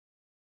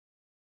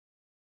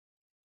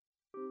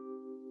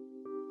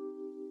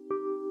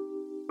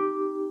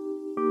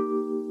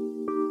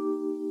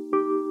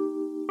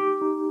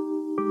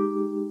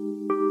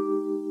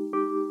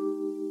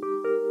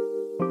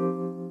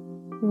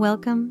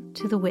Welcome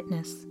to The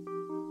Witness.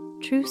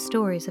 True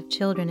stories of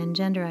children and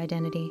gender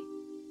identity.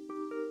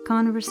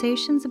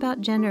 Conversations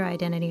about gender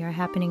identity are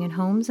happening in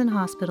homes and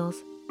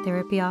hospitals,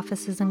 therapy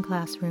offices and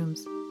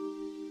classrooms.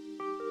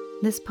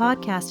 This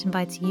podcast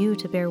invites you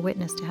to bear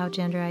witness to how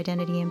gender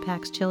identity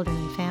impacts children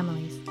and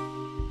families.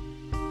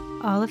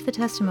 All of the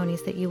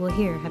testimonies that you will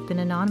hear have been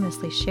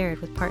anonymously shared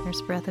with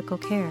Partners for Ethical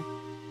Care.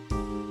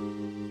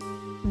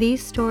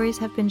 These stories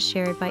have been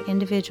shared by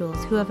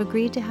individuals who have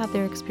agreed to have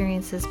their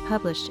experiences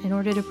published in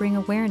order to bring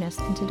awareness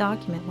and to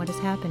document what is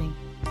happening.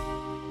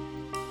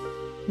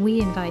 We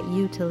invite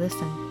you to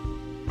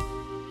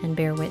listen and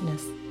bear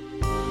witness.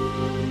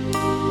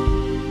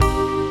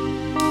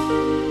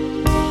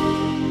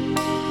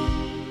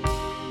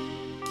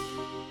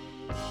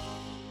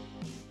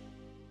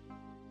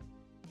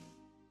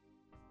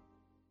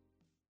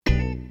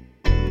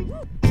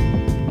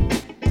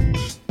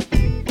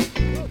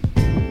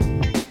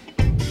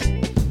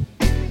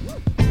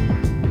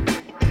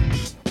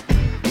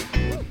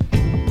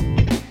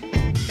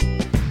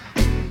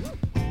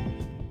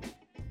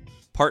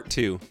 Part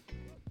 2.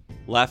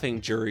 Laughing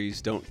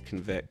Juries Don't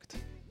Convict.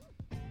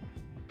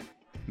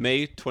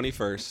 May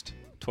 21st,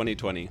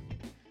 2020.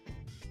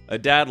 A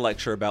dad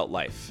lecture about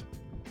life.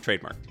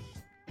 Trademarked.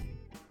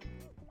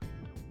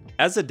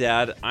 As a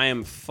dad, I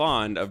am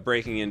fond of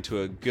breaking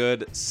into a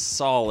good,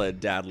 solid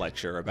dad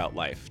lecture about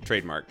life.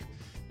 Trademark.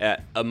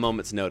 At a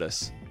moment's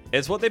notice.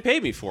 It's what they pay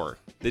me for.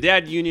 The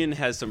dad union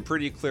has some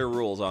pretty clear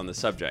rules on the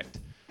subject.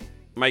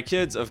 My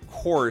kids, of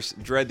course,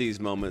 dread these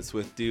moments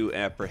with due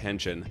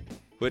apprehension,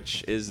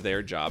 which is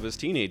their job as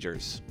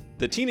teenagers.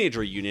 The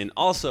teenager union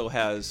also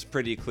has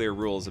pretty clear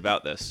rules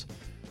about this.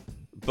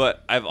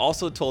 But I've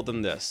also told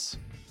them this.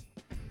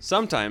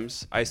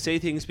 Sometimes I say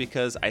things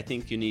because I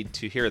think you need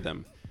to hear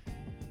them.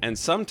 And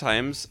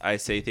sometimes I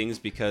say things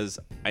because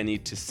I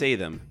need to say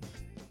them.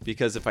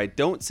 Because if I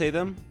don't say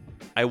them,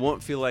 I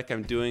won't feel like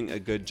I'm doing a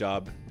good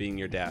job being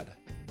your dad.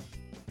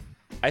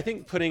 I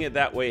think putting it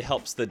that way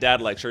helps the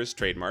dad lectures,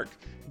 trademark,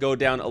 go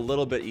down a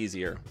little bit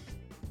easier.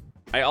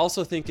 I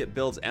also think it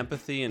builds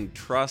empathy and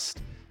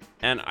trust,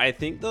 and I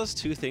think those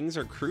two things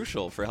are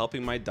crucial for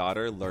helping my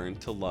daughter learn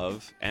to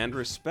love and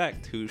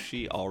respect who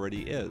she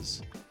already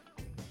is.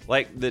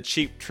 Like the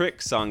Cheap Trick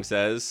song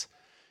says,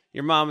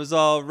 your mom is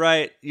all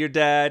right, your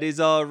daddy's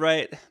all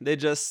right, they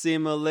just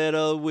seem a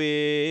little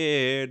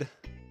weird.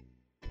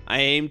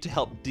 I aim to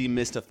help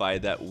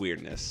demystify that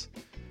weirdness.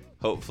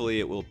 Hopefully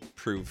it will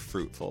prove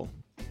fruitful.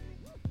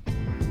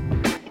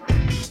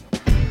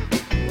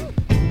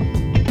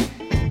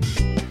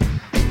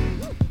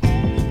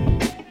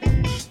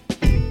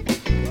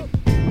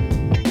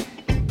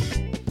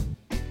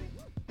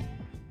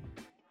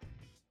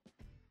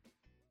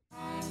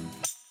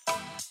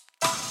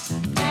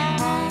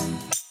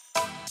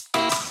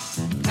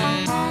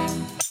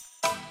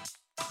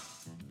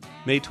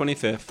 May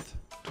 25th,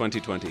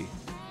 2020.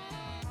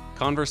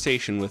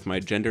 Conversation with my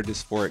gender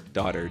dysphoric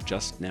daughter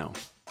just now.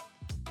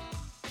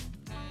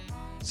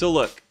 So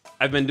look,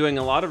 I've been doing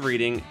a lot of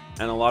reading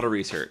and a lot of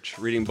research,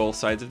 reading both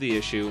sides of the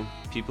issue,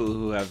 people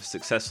who have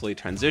successfully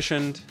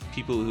transitioned,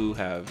 people who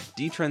have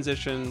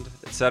detransitioned,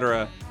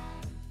 etc.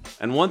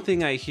 And one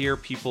thing I hear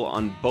people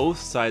on both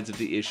sides of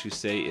the issue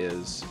say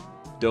is,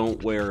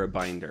 don't wear a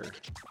binder.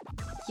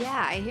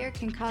 Yeah, I hear it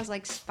can cause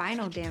like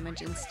spinal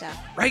damage and stuff.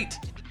 Right!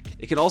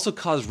 It can also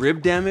cause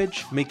rib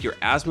damage, make your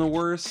asthma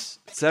worse,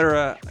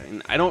 etc.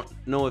 I don't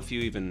know if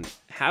you even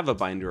have a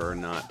binder or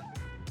not.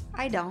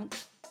 I don't.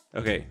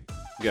 Okay,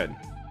 good.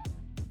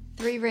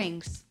 3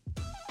 rings.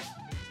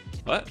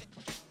 What?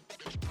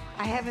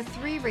 I have a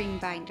 3-ring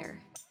binder.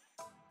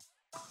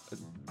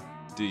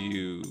 Do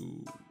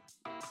you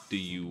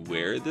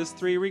wear this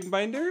 3-ring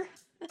binder?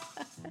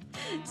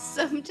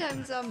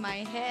 Sometimes on my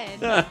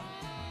head.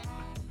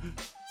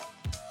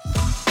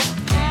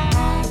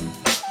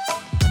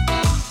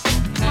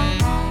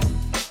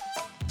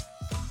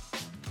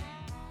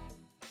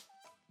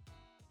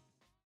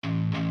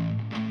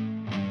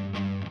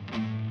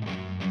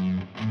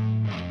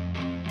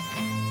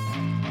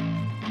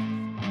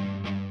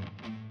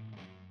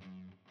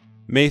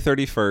 May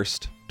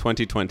 31st,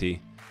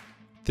 2020.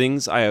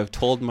 Things I have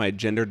told my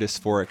gender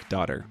dysphoric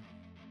daughter.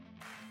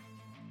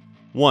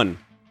 1.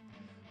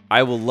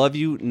 I will love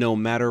you no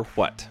matter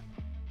what.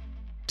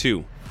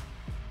 2.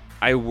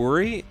 I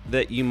worry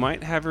that you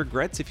might have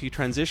regrets if you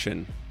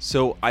transition,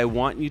 so I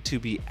want you to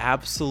be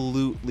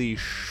absolutely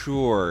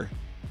sure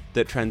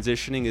that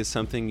transitioning is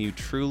something you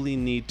truly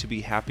need to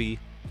be happy,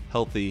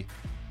 healthy,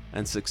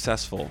 and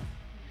successful.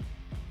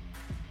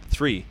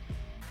 3.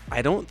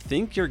 I don't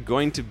think you're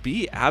going to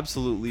be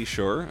absolutely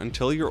sure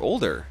until you're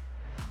older.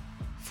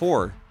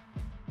 4.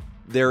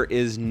 There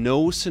is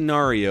no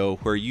scenario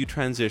where you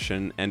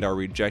transition and are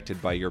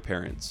rejected by your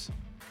parents,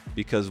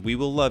 because we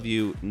will love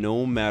you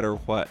no matter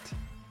what.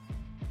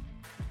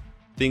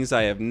 Things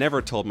I have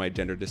never told my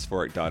gender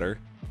dysphoric daughter,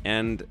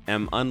 and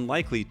am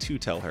unlikely to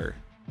tell her.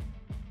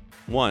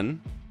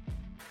 1.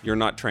 You're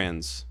not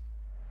trans.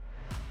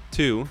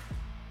 2.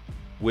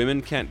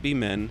 Women can't be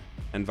men,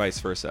 and vice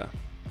versa.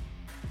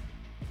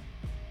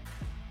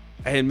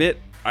 I admit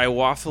I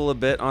waffle a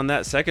bit on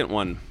that second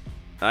one.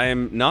 I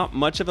am not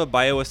much of a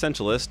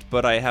bioessentialist,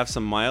 but I have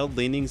some mild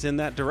leanings in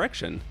that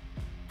direction.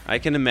 I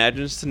can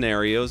imagine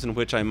scenarios in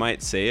which I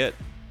might say it,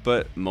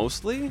 but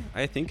mostly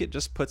I think it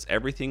just puts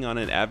everything on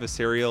an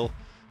adversarial,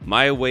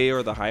 my way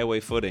or the highway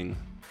footing.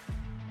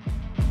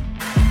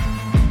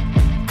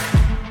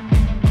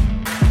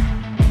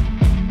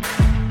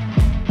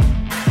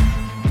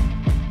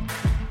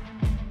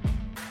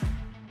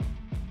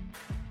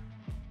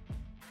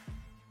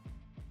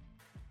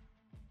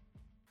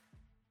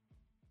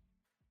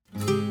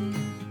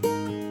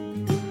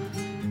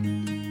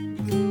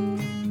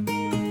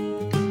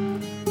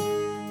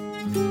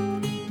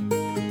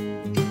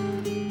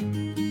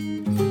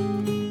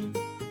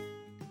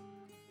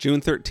 June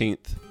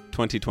 13th,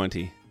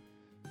 2020.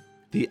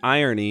 The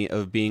irony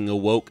of being a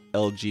woke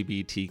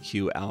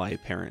LGBTQ ally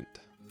parent.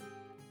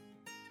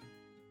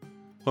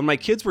 When my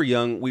kids were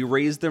young, we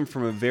raised them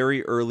from a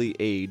very early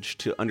age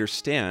to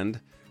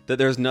understand that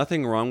there's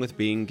nothing wrong with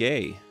being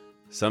gay.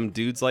 Some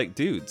dudes like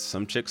dudes,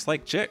 some chicks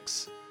like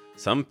chicks,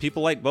 some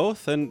people like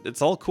both, and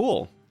it's all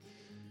cool.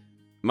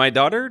 My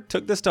daughter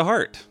took this to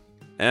heart,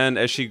 and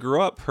as she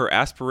grew up, her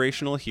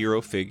aspirational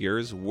hero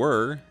figures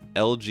were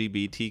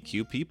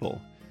LGBTQ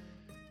people.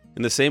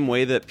 In the same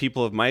way that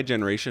people of my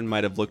generation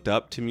might have looked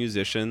up to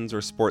musicians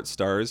or sports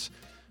stars,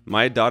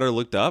 my daughter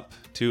looked up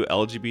to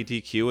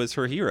LGBTQ as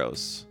her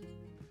heroes.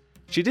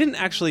 She didn't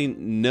actually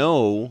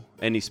know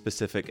any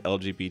specific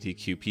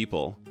LGBTQ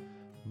people,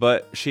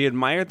 but she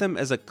admired them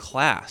as a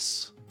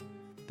class.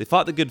 They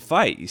fought the good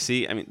fight, you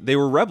see. They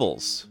were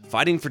rebels,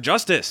 fighting for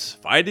justice,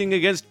 fighting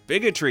against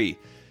bigotry.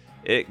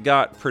 It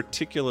got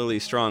particularly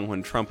strong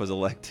when Trump was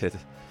elected.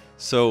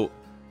 So,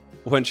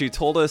 when she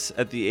told us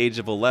at the age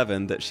of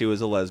 11 that she was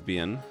a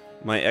lesbian,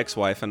 my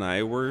ex-wife and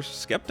I were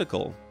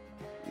skeptical.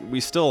 We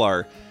still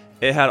are.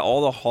 It had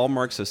all the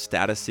hallmarks of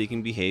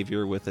status-seeking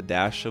behavior with a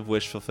dash of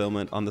wish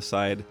fulfillment on the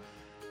side.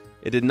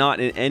 It did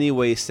not in any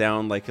way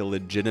sound like a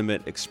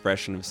legitimate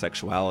expression of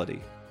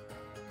sexuality.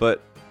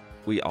 But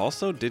we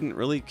also didn't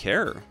really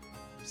care.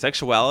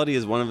 Sexuality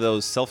is one of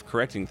those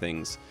self-correcting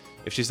things.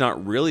 If she's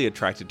not really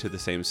attracted to the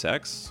same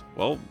sex,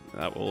 well,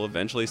 that will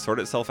eventually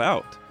sort itself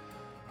out.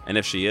 And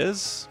if she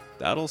is,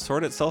 that'll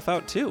sort itself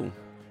out too.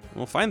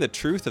 We'll find the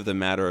truth of the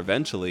matter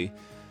eventually.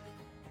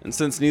 And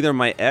since neither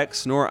my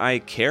ex nor I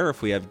care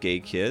if we have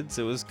gay kids,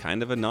 it was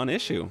kind of a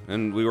non-issue,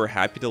 and we were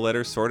happy to let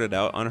her sort it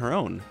out on her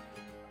own.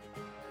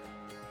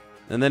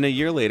 And then a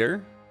year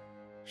later,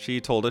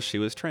 she told us she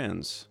was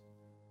trans.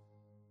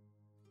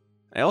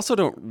 I also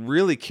don't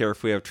really care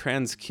if we have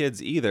trans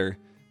kids either.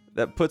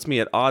 That puts me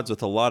at odds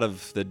with a lot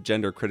of the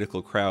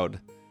gender-critical crowd.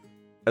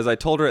 As I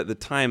told her at the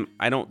time,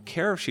 I don't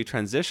care if she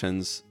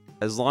transitions,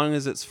 as long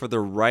as it's for the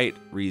right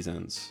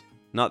reasons,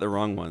 not the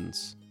wrong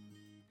ones.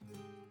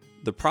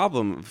 The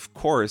problem, of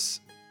course,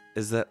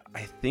 is that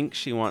I think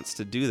she wants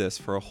to do this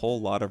for a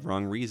whole lot of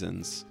wrong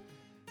reasons.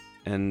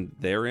 And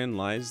therein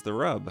lies the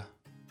rub.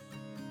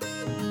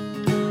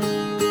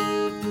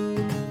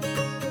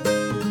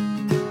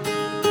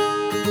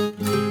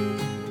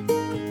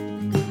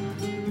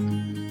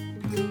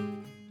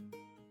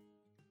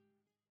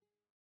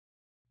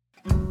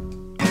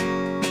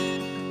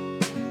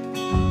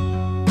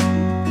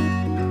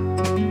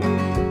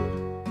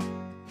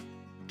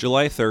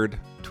 July 3rd,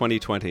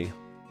 2020.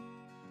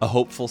 A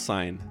hopeful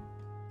sign.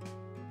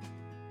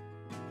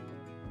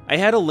 I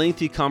had a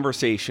lengthy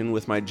conversation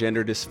with my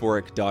gender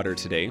dysphoric daughter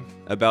today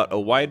about a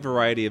wide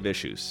variety of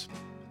issues.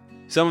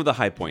 Some of the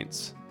high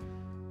points.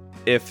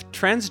 If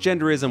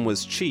transgenderism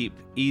was cheap,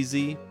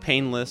 easy,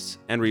 painless,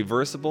 and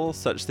reversible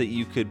such that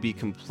you could be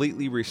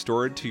completely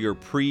restored to your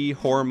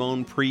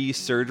pre-hormone,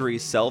 pre-surgery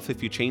self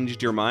if you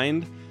changed your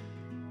mind,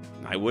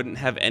 I wouldn't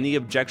have any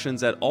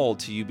objections at all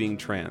to you being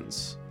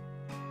trans.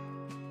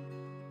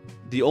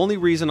 The only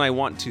reason I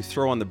want to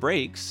throw on the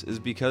brakes is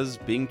because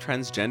being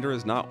transgender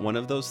is not one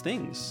of those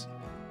things.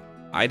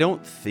 I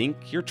don't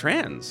think you're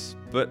trans,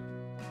 but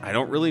I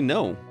don't really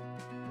know.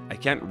 I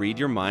can't read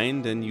your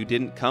mind, and you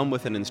didn't come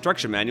with an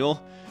instruction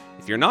manual.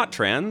 If you're not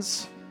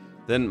trans,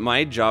 then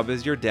my job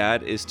as your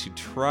dad is to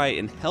try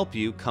and help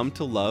you come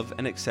to love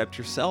and accept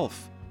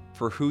yourself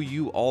for who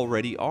you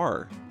already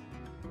are.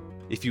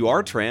 If you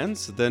are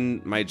trans,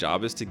 then my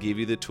job is to give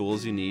you the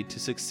tools you need to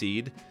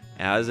succeed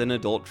as an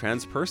adult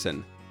trans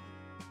person.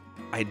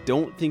 I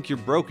don't think you're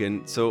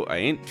broken, so I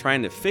ain't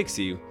trying to fix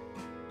you.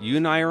 You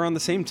and I are on the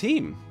same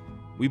team.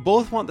 We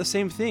both want the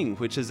same thing,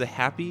 which is a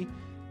happy,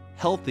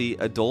 healthy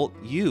adult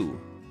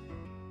you.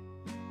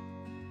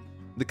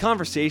 The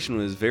conversation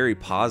was very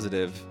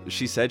positive.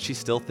 She said she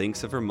still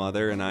thinks of her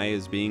mother and I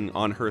as being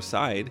on her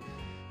side,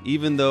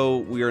 even though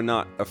we are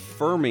not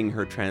affirming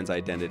her trans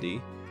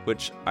identity,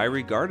 which I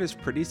regard as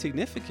pretty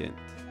significant.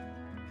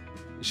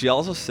 She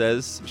also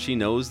says she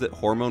knows that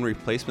hormone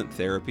replacement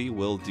therapy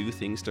will do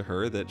things to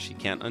her that she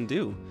can't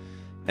undo,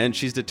 and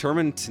she's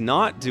determined to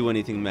not do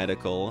anything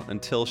medical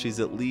until she's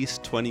at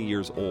least 20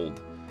 years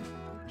old.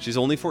 She's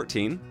only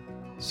 14,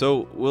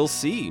 so we'll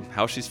see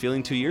how she's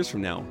feeling 2 years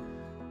from now.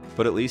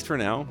 But at least for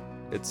now,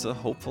 it's a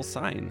hopeful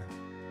sign.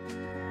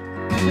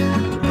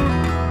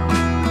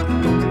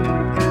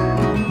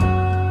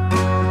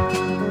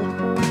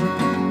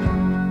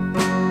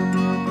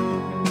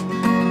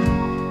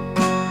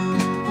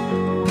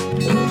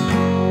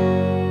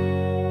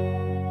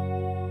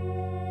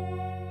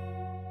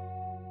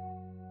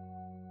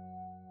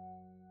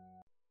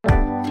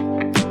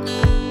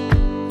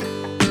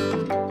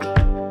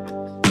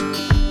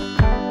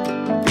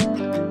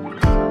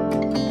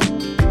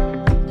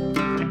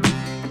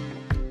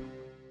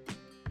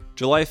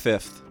 July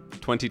 5th,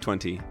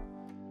 2020.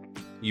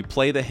 You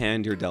play the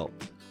hand you're dealt.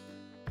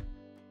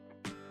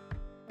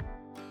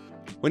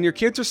 When your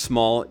kids are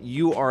small,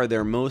 you are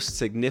their most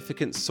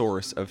significant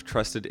source of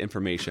trusted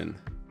information.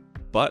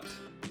 But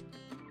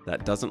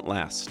that doesn't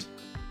last.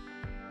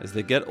 As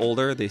they get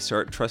older, they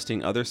start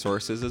trusting other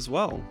sources as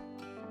well.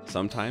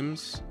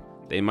 Sometimes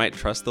they might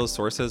trust those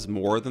sources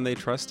more than they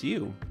trust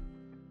you.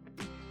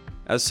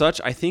 As such,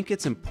 I think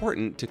it's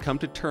important to come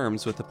to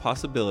terms with the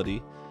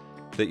possibility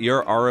that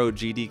your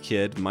ROGD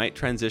kid might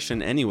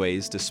transition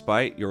anyways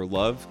despite your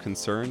love,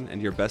 concern,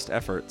 and your best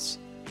efforts.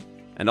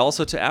 And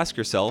also to ask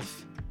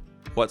yourself,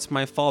 what's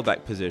my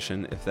fallback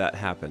position if that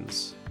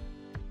happens?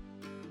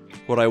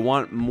 What I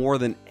want more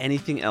than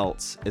anything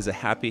else is a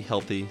happy,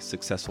 healthy,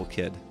 successful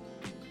kid.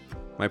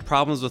 My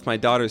problems with my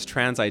daughter's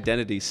trans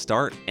identity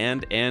start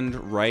and end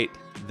right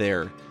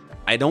there.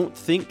 I don't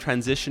think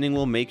transitioning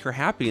will make her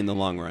happy in the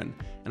long run,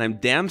 and I'm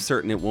damn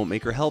certain it won't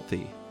make her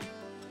healthy.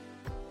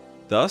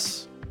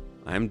 Thus,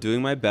 I'm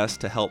doing my best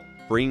to help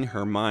bring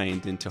her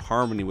mind into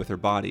harmony with her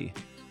body,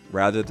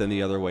 rather than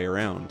the other way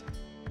around.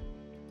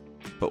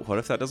 But what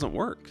if that doesn't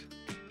work?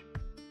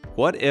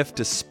 What if,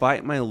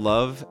 despite my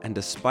love and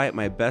despite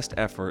my best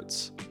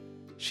efforts,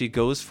 she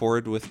goes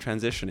forward with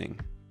transitioning?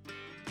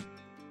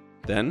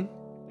 Then,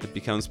 it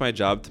becomes my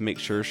job to make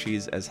sure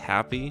she's as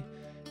happy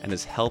and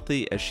as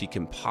healthy as she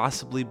can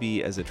possibly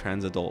be as a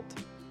trans adult.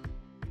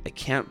 I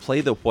can't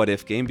play the what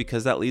if game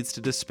because that leads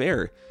to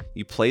despair.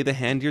 You play the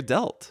hand you're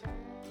dealt.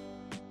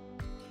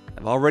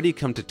 I've already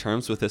come to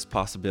terms with this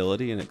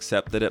possibility and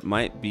accept that it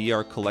might be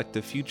our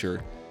collective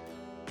future,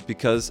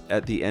 because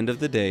at the end of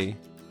the day,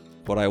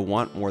 what I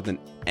want more than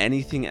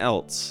anything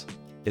else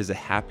is a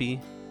happy,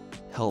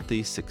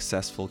 healthy,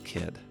 successful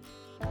kid.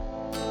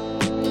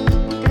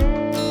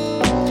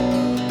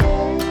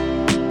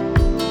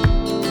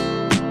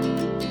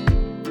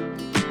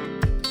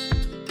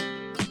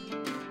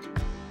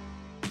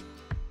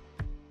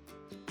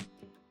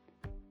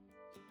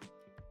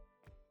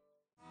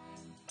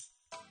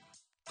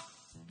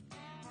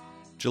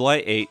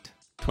 July 8,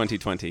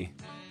 2020.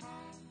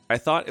 I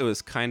thought it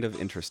was kind of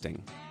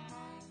interesting.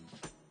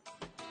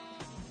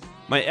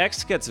 My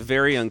ex gets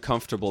very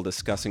uncomfortable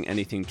discussing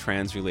anything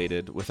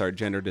trans-related with our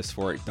gender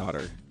dysphoric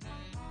daughter.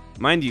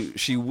 Mind you,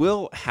 she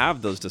will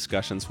have those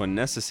discussions when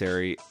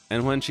necessary,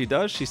 and when she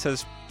does, she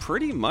says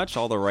pretty much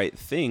all the right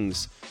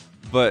things,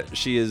 but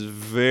she is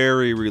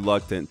very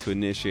reluctant to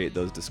initiate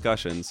those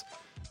discussions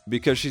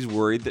because she's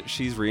worried that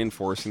she's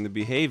reinforcing the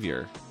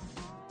behavior.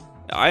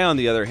 I, on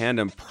the other hand,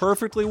 am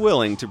perfectly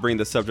willing to bring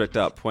the subject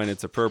up when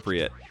it's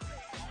appropriate.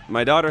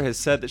 My daughter has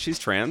said that she's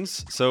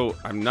trans, so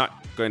I'm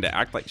not going to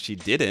act like she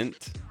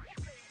didn't.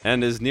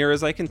 And as near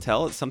as I can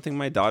tell, it's something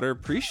my daughter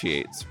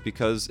appreciates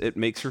because it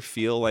makes her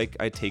feel like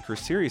I take her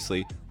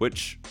seriously,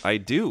 which I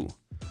do.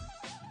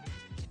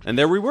 And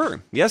there we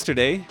were,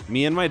 yesterday,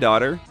 me and my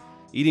daughter,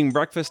 eating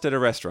breakfast at a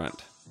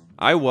restaurant.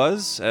 I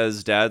was,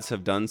 as dads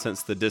have done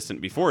since the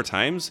distant before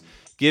times,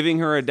 giving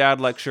her a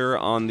dad lecture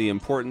on the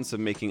importance of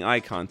making eye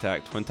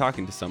contact when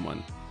talking to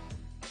someone.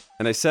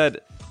 And I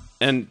said,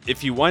 and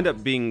if you wind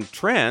up being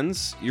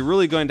trans, you're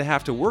really going to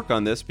have to work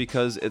on this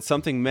because it's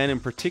something men in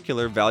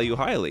particular value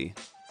highly.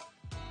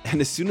 And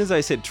as soon as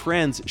I said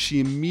trans, she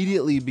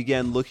immediately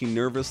began looking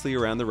nervously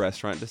around the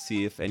restaurant to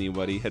see if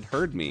anybody had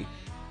heard me.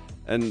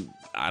 And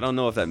I don't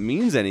know if that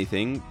means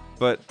anything,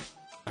 but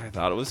I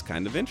thought it was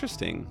kind of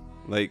interesting.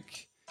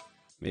 Like,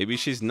 maybe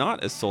she's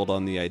not as sold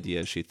on the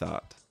idea as she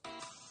thought.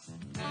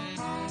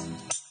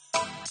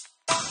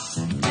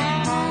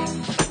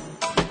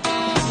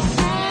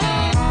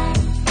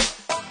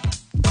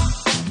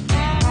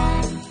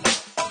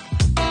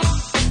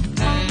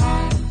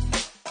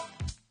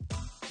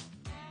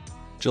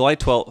 July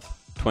 12th,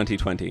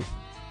 2020.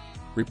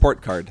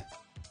 Report card.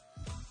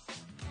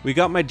 We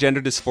got my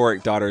gender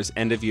dysphoric daughter's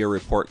end-of-year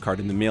report card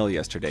in the mail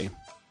yesterday.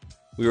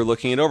 We were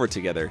looking it over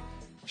together.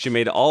 She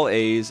made all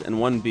A's and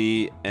 1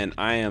 B, and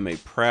I am a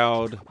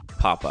proud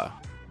papa.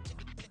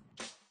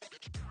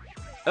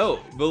 Oh,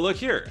 but look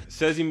here. It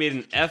says you made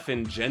an F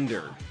in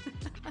gender.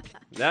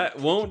 That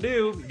won't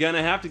do.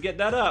 Gonna have to get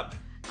that up.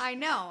 I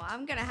know.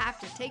 I'm gonna have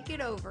to take it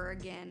over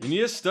again. You need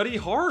to study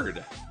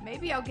hard.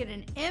 Maybe I'll get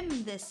an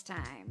M this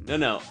time.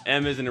 No.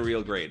 M isn't a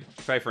real grade.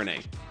 Try for an A.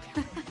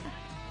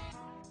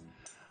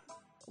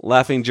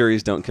 Laughing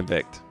juries don't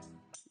convict.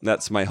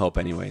 That's my hope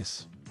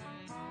anyways.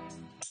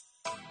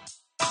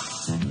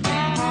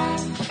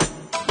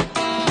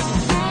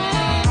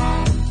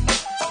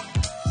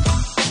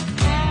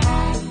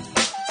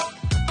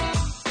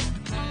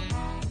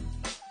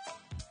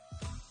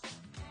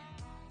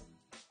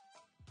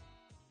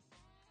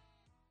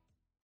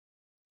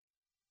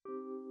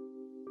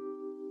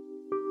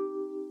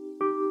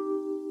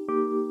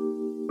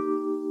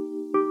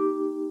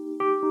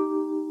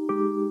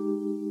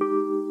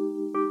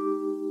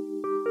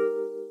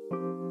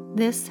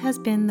 This has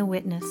been The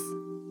Witness,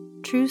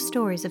 true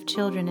stories of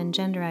children and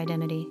gender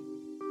identity.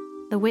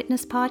 The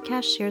Witness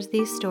podcast shares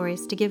these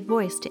stories to give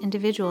voice to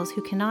individuals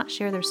who cannot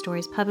share their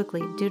stories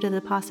publicly due to the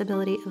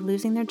possibility of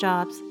losing their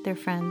jobs, their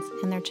friends,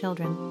 and their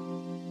children.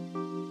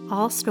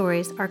 All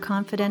stories are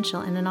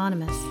confidential and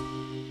anonymous.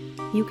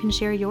 You can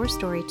share your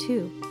story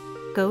too.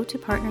 Go to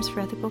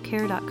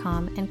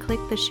partnersforethicalcare.com and click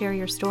the Share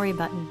Your Story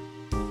button.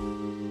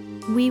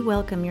 We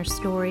welcome your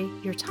story,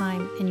 your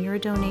time, and your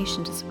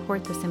donation to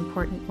support this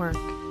important work.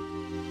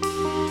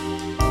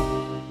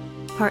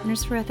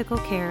 Partners for Ethical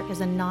Care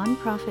is a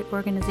non-profit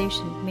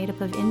organization made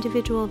up of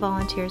individual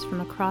volunteers from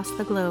across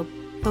the globe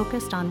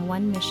focused on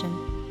one mission: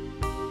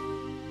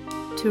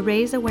 to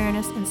raise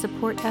awareness and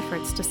support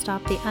efforts to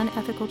stop the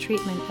unethical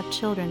treatment of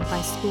children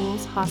by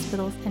schools,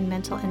 hospitals, and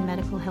mental and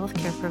medical health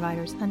care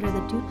providers under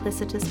the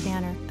duplicitous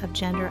banner of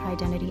gender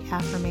identity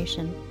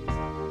affirmation.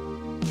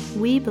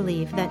 We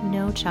believe that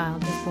no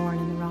child is born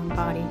in the wrong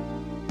body.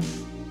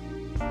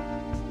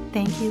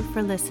 Thank you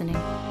for listening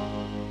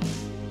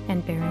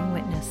and bearing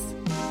witness.